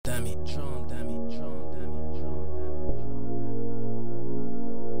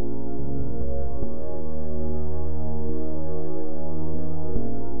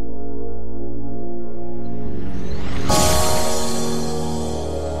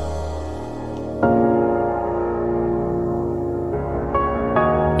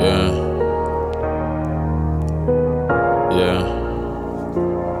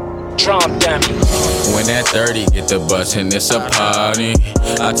30, get the bus and it's a party.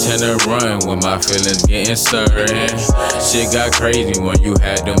 I tend to run when my feelings getting certain. Shit got crazy when you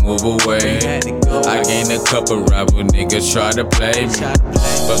had to move away. I gained a couple rival niggas try to play me,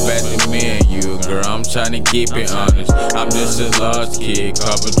 but back to me and you, girl, I'm tryna keep it honest. I'm just a lost kid,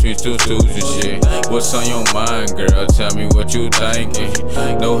 caught between two stools and shit. What's on your mind, girl? Tell me what you thinking.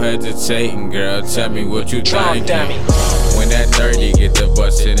 No hesitating, girl, tell me what you thinking. When that 30 get the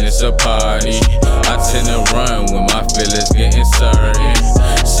bus and it's a party, I tend to run when my feelings getting certain.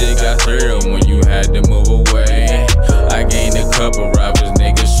 Shit got real when you had to move away. I gained a couple rivals,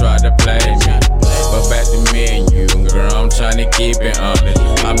 niggas try to play me, but back to me and you, girl, I'm tryna keep it honest.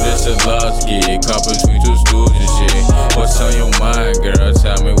 I'm just a lost kid, caught between two stools and shit. What's on your mind, girl?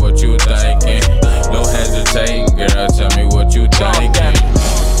 Tell me what you thinking. No hesitating, girl, tell me what you thinking.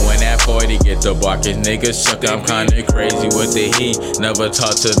 When that 40 get the barking, niggas shook. I'm kinda crazy with the heat. Never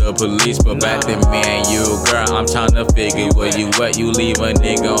talk to the police, but back to me and you, girl, I'm tryna figure where you at. You leave a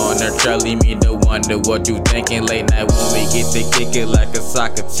nigga on the trail, leave me to wonder what you thinking. Late night when we get to kick it like a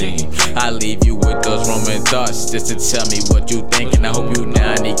soccer team. I leave you with those Roman thoughts just to tell me what you thinking. I hope you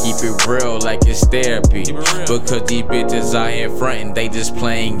down to keep it real like it's therapy, because these bitches out here frontin', they just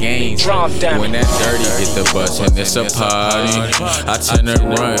playing games. When that 30 get the bus and it's a party, I tend to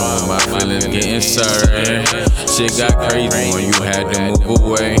run when my feelings getting certain. Shit got crazy when you had to move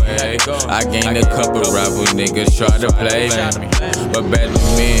away. I gained a couple rival niggas try to play me, but back to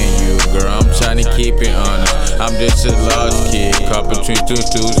me and you, girl, I'm tryna keep it honest. I'm just a lost kid, caught between two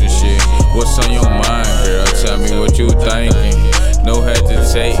stools and shit. What's on your mind, girl? Tell me what you thinking. No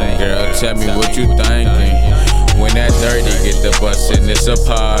hesitating, girl, tell me what you thinking. When that 30 get the bus and it's a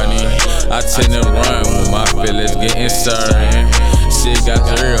party, I tend to run when my feelings getting certain. Shit got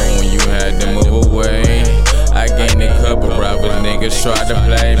real when you had to move away. I gained a couple rivals, niggas try to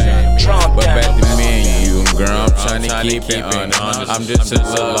play me, but back to me and you, girl, I'm tryna keep it honest. I'm just a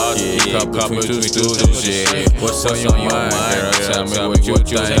lost kid, caught between two stools and shit. What's on your mind, girl? Tell me what you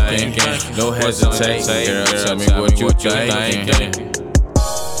thinking. No hesitating, girl, tell me what you thinking.